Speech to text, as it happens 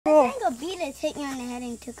a bee that hit you on the head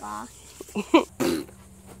and took off.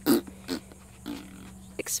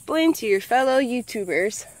 Explain to your fellow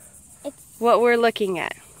YouTubers what we're looking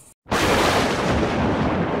at.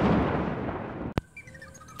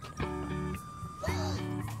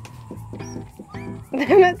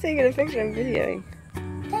 I'm not taking a picture, I'm videoing.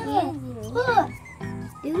 Look!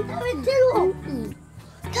 Dude, that was terrible!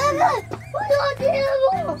 Tara! What's on the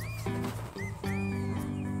animal?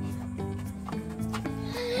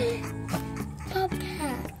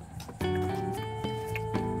 Bobcat!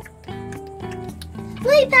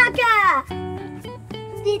 Play Baka!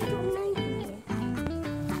 Dito na yun.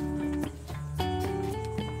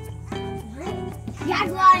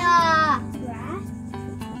 Jaguar!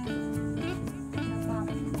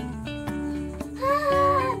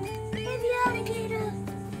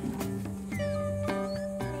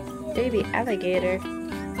 Baby alligator.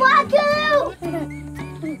 Wagyu!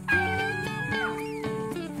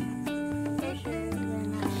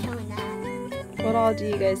 What all do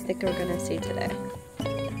you guys think we're gonna see today?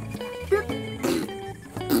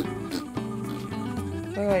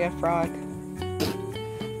 Look like a frog.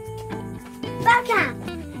 Baka!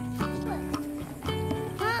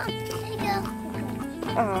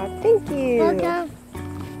 Aw, thank you. Baka.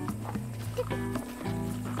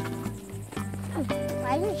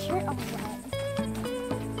 Why is your shirt all wet?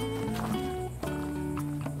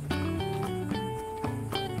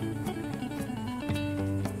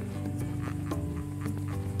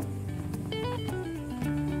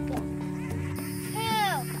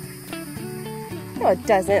 No, it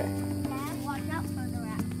doesn't. Dad, watch out for the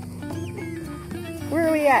rat. Where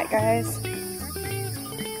are we at, guys?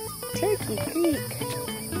 Turkey Creek.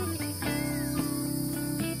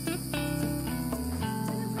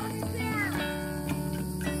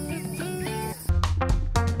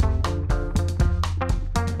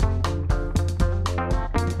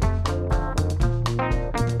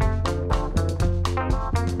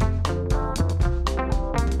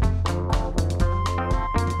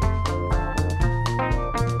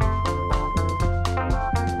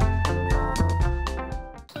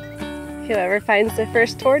 Whoever finds the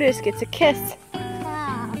first tortoise gets a kiss.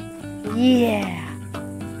 Wow. Yeah.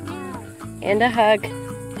 And a hug.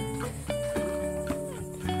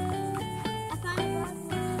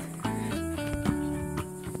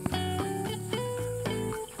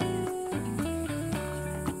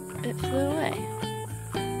 It flew away.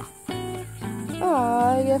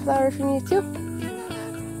 Aw, you get a flower from you too?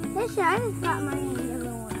 Listen, I just got mine in the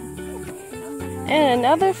yellow one. And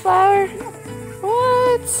another flower?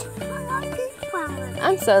 What?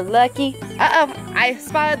 I'm so lucky. Uh-oh, I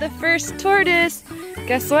spotted the first tortoise.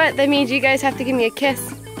 Guess what? That means you guys have to give me a kiss.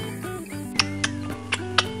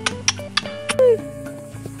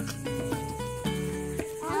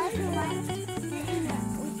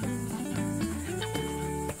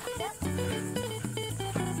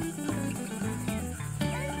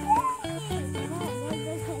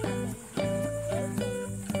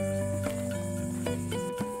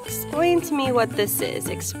 Explain to me what this is.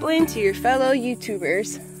 Explain to your fellow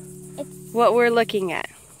YouTubers what we're looking at.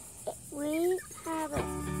 We have a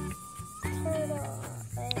turtle.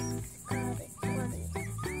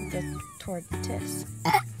 The tortoise.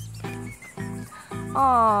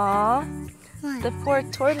 Aww. The poor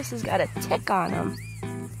tortoise has got a tick on him.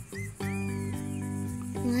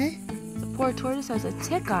 What? The poor tortoise has a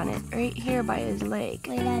tick on it right here by his leg.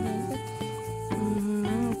 Wait, that is it?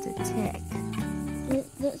 It's a tick.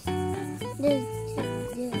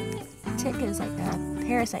 Tick is like a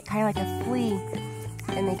parasite, kind of like a flea,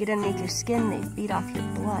 and they get underneath your skin, they feed off your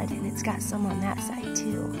blood, and it's got some on that side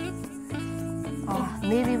too. Oh,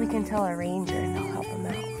 maybe we can tell a ranger and they'll help him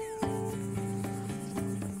out.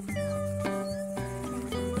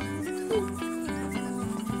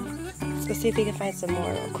 Let's go see if we can find some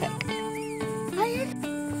more real quick.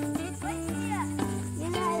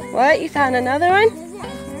 What? You found another one?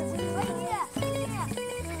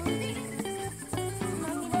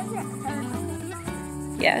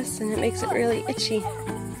 Yes, and it makes it really itchy.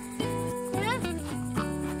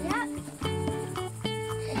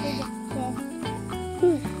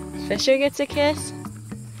 Fisher gets a kiss.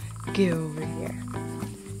 Get over here.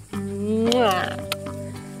 Mwah.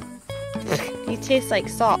 You taste like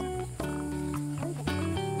salt.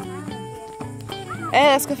 Hey,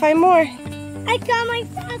 let's go find more. I got my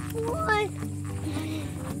first one.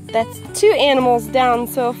 That's 2 animals down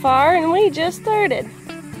so far, and we just started.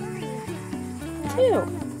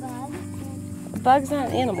 2. A bug's not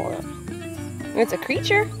an animal though. It's a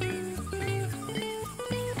creature.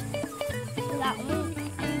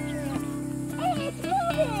 Hey, it's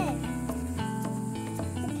moving.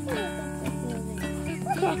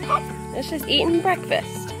 It's just eating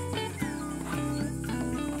breakfast.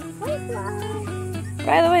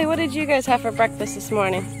 By the way, what did you guys have for breakfast this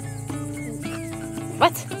morning?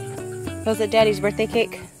 What? Was it Daddy's birthday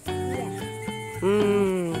cake? Yeah.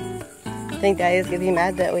 I think Daddy's gonna be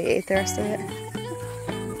mad that we ate the rest of it.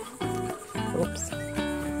 Oops.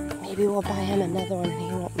 Maybe we'll buy him another one and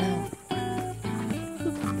he won't know.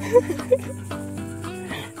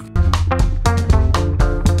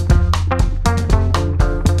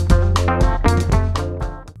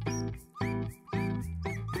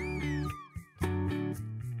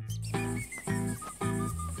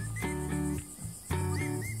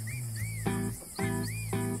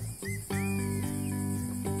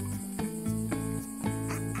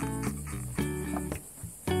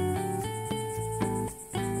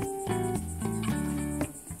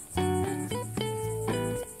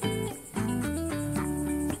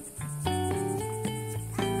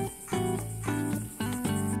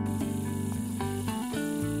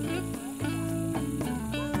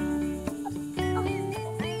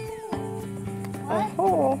 A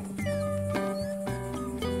hole.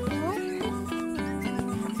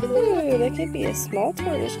 Ooh, that could be a small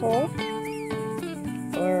tortoise hole.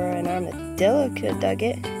 Or an armadillo could have dug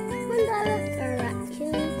it. Or a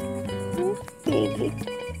raccoon. Maybe.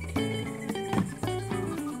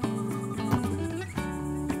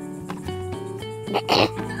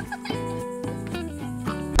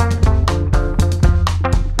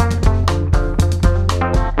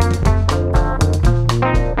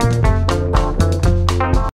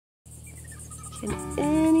 Can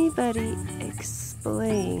anybody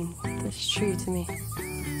explain this tree to me?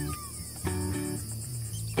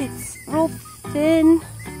 It's real thin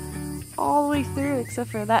all the way through except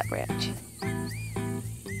for that branch.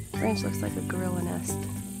 Branch looks like a gorilla nest.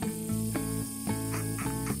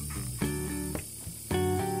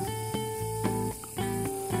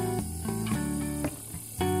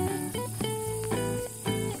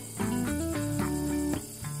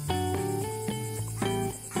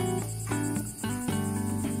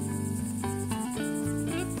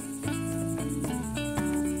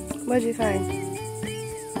 What'd you find?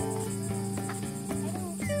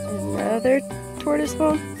 Another tortoise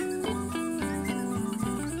hole?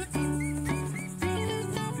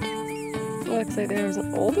 Looks like there was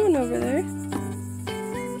an old one over there.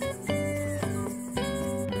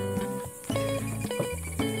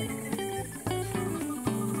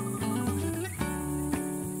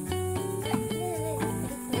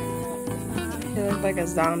 He looked like a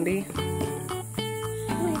zombie.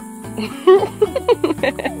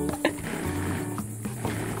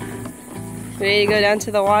 Ready to go down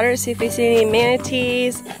to the water, see if we see any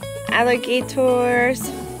manatees,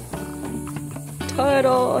 alligators,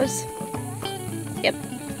 turtles. Yep.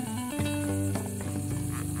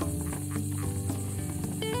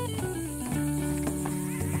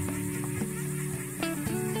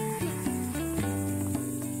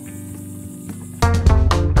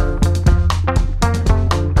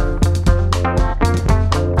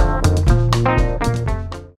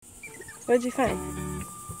 What'd you find?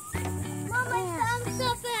 Mom, I found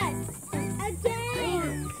something!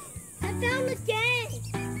 Again! I found a gang!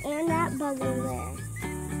 And that bug over there.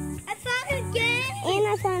 I found a gang! And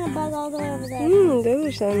I found a bug all the way over there. Those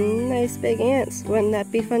are some nice big ants. Wouldn't that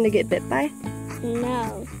be fun to get bit by?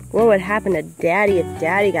 No. What would happen to Daddy if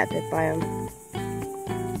Daddy got bit by them?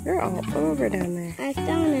 They're all over down there. I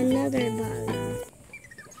found another bug.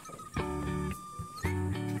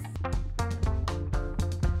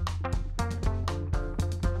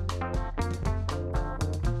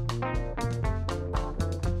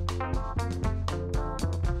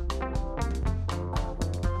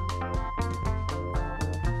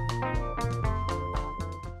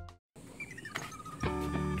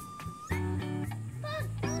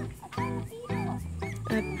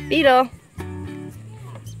 A beetle?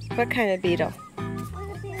 What kind of beetle?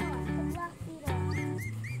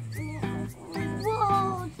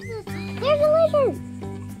 Whoa! There's a lizard!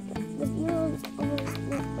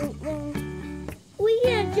 We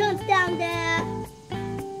can't jump down there.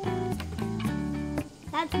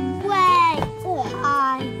 That's way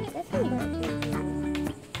high. That's embarrassing.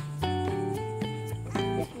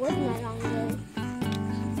 This was my long way.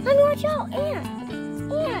 Honey, watch out! Ant!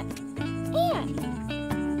 Ant! Ant!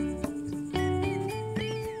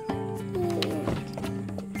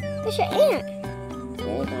 There's an ant.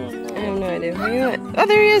 I have no idea where you went. Oh,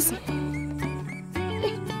 there he is!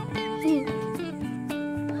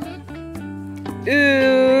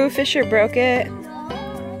 Ooh, Fisher broke it.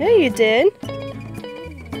 Yeah, you did.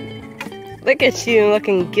 Look at you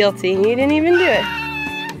looking guilty. You didn't even do it.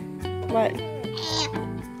 What?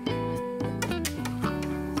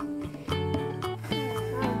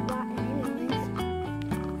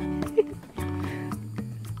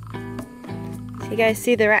 You guys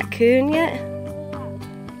see the raccoon yet?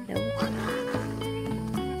 No.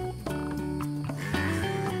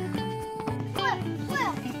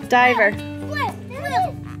 Diver.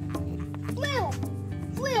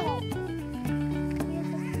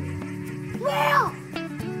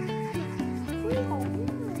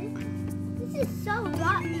 This is so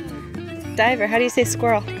rotten. Diver, how do you say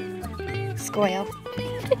squirrel? Squirrel.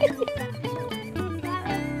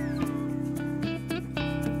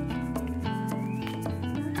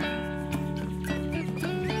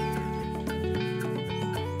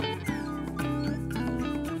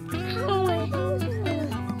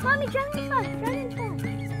 Mommy, dragonfly,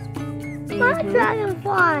 dragonfly. My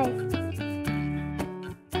dragonfly.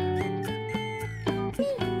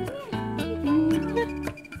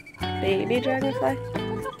 Baby dragonfly.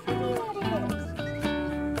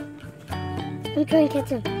 I'm trying to catch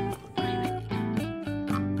him.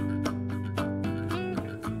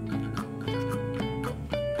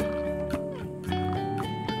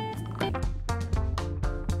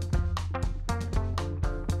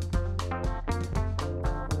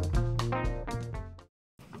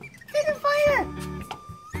 There's a fire!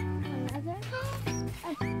 Another?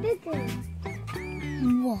 A big one.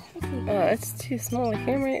 Whoa. Oh, it's too small. The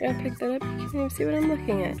camera ain't gonna pick that up. You can't even see what I'm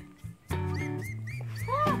looking at.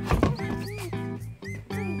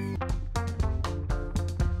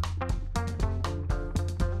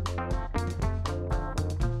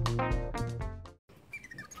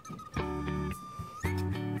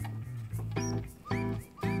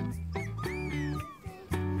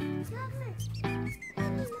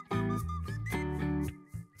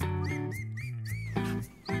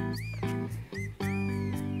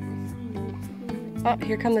 Oh,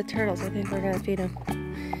 here come the turtles. I think we're gonna feed them.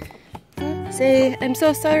 Say, I'm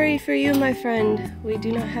so sorry for you, my friend. We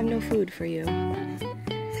do not have no food for you.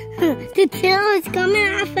 The tail is coming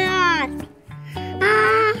after us.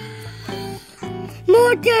 Ah!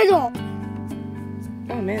 More turtle.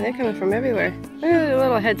 Oh man, they're coming from everywhere. Look at the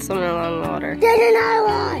little head swimming along the water. There's another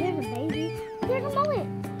one. There's a baby. There's a mullet.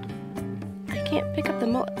 I can't pick up the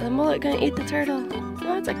mullet. The mullet gonna eat the turtle.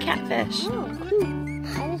 No, it's a catfish. Oh,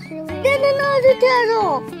 cute. There's another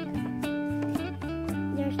turtle.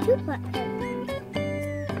 There's two flatheads.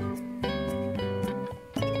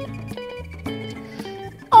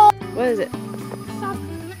 What is it? Soft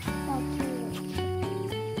shell turtle.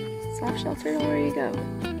 Soft shell turtle, where you go?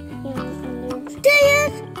 There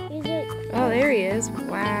he is. Oh, there he is.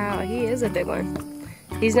 Wow, he is a big one.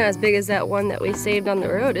 He's not as big as that one that we saved on the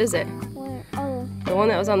road, is it? Where? Oh. The one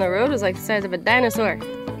that was on the road was like the size of a dinosaur.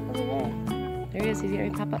 Over there. There he is. He's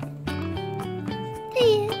gonna pop up. There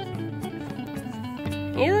he is.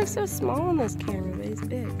 He looks so small on this camera, but he's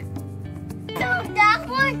big. So that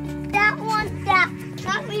one, that.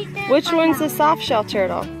 Which one's the soft shell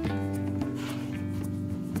turtle?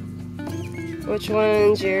 Which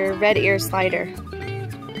one's your red ear slider?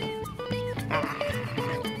 Ah.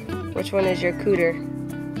 Which one is your cooter?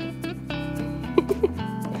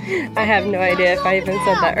 I have no idea if I even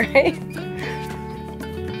said that right.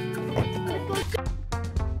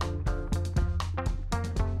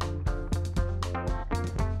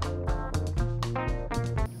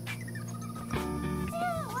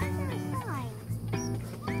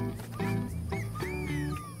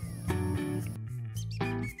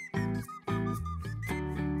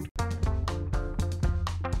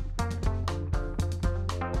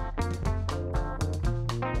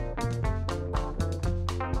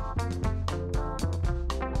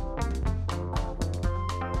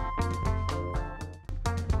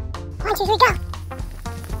 One, two, three, go!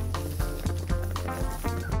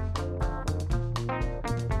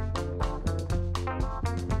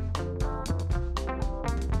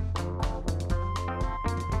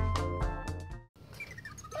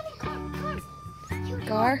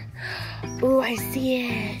 Gar? Ooh, I see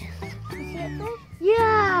it. You see it there?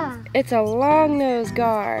 Yeah! It's a long-nosed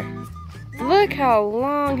gar. Look how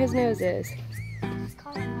long his nose is. It's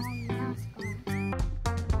called a long mouse gar.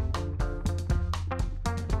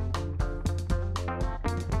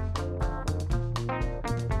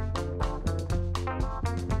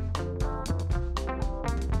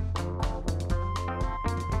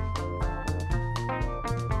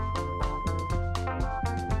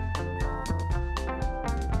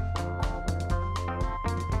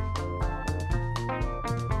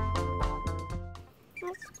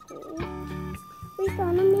 That's cool. We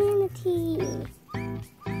found a manatee.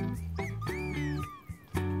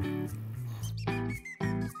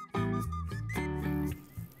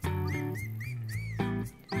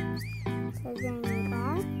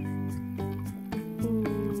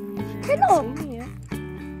 Turtle! Yeah.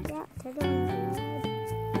 Yeah, turtle.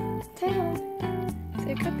 Turtle.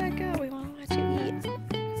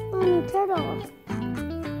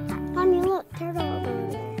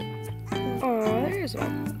 There's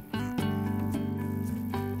one.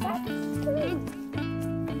 Mama.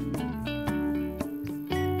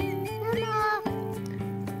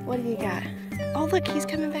 What do you got? Oh, look, he's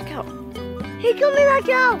coming back out. He's coming back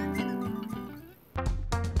out.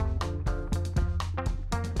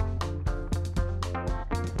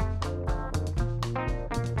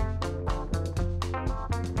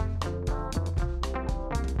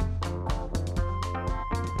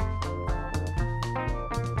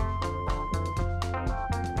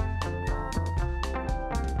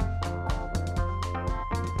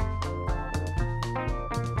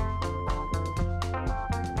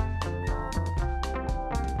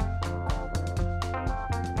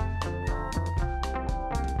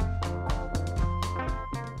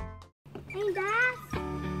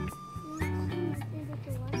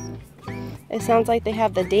 It sounds like they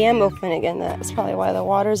have the dam open again. That's probably why the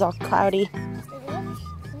water's all cloudy.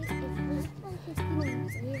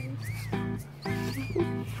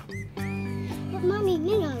 But Mommy,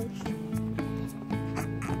 minnows.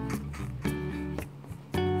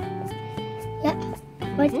 Yep.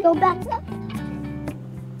 Let's go back up.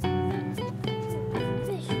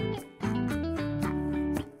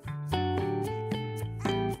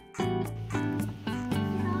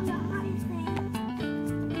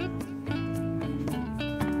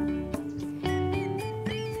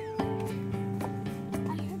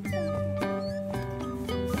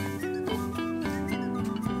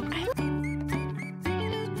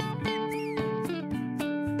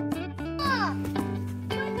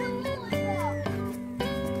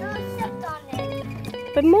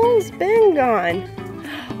 But Mole's been gone.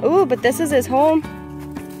 Ooh, but this is his home.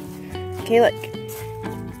 Okay, look.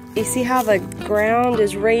 You see how the ground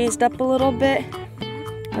is raised up a little bit?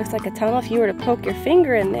 Looks like a tunnel. If you were to poke your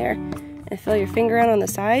finger in there and feel your finger out on the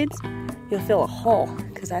sides, you'll feel a hole,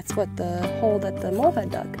 because that's what the hole that the mole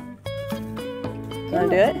had dug. You wanna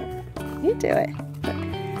do it? You do it.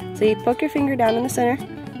 Look. So you poke your finger down in the center.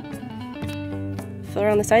 Feel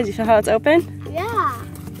around the sides. You feel how it's open? Yeah.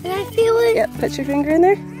 Can I feel it? Yep, put your finger in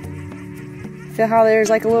there. Feel how there's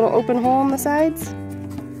like a little open hole on the sides?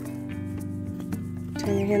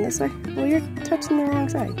 Turn your hand this way. Well, you're touching the wrong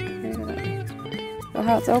side. There you go. Feel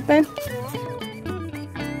how it's open?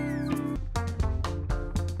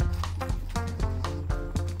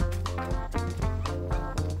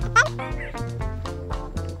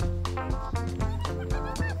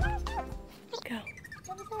 Go.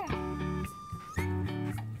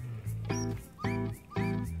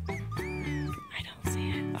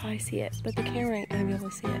 I see it, but the camera ain't gonna be able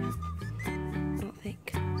to see it. I don't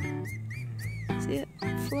think. See it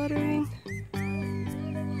fluttering?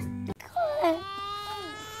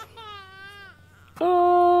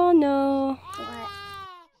 Oh no.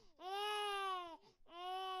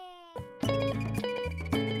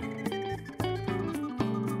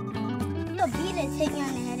 The bee that's hit you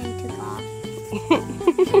on the head and took off.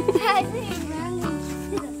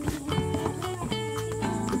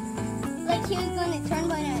 Like he was going to turn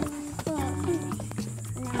by that.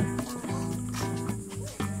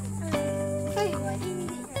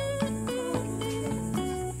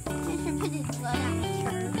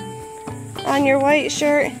 On your white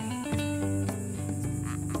shirt.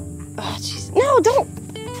 Oh, jeez. No, don't.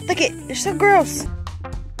 Look it. You're so gross.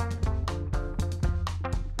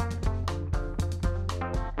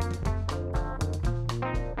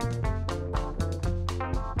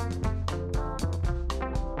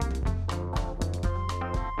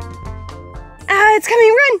 Ah, it's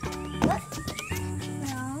coming. Run.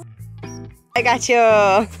 No. I got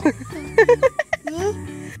you.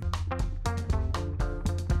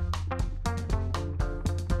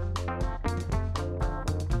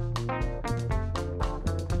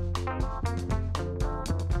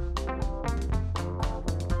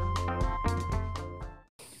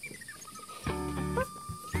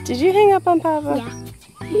 Did you hang up on Papa?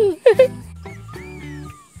 Yeah.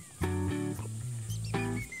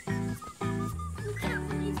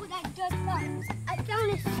 I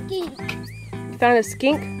found a skink. You found a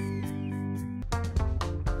skink?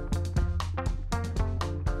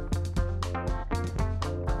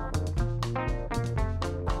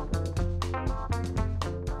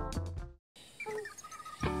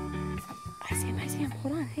 I see him.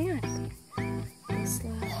 Hold on, hang on. Go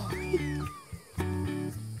slow.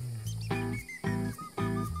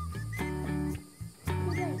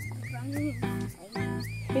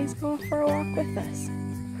 He's going for a walk with us.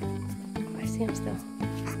 Oh, I see him still.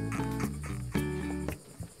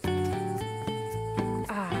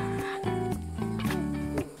 Ah.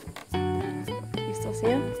 You still see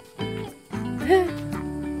him?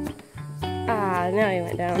 Ah, now he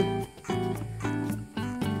went down.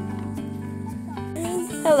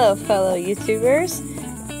 Hello, fellow YouTubers.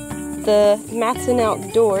 The Matson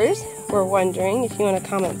Outdoors were wondering if you want to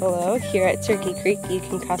comment below. Here at Turkey Creek, you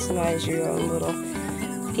can customize your own little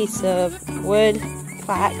piece of wood,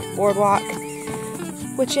 plaque, boardwalk,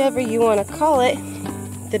 whichever you want to call it.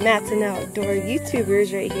 The Matson Outdoor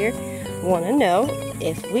YouTubers right here want to know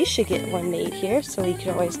if we should get one made here, so we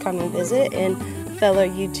can always come and visit, and fellow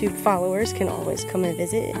YouTube followers can always come and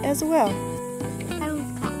visit as well.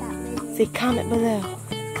 Say comment below.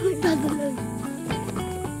 Comment down below.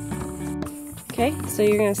 Okay, so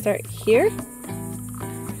you're going to start here.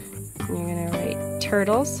 And you're going to write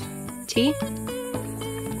turtles, T,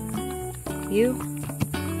 U,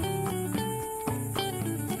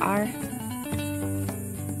 R,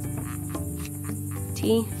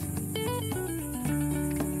 T,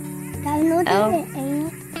 L,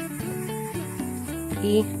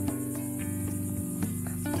 E,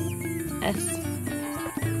 S.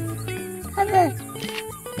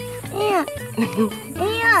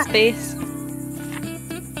 Space.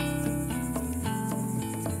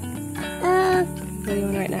 What do you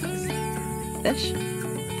want to write next? Fish?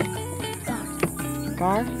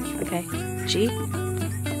 Gar. Okay. G.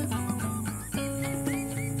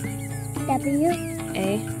 W. A.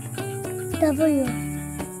 W.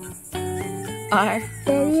 R.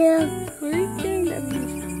 W.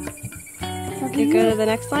 Okay, go to the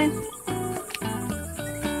next line.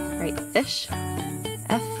 Write fish.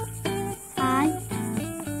 F. I.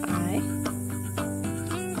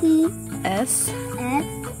 E. S. H.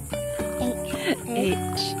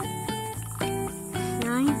 H.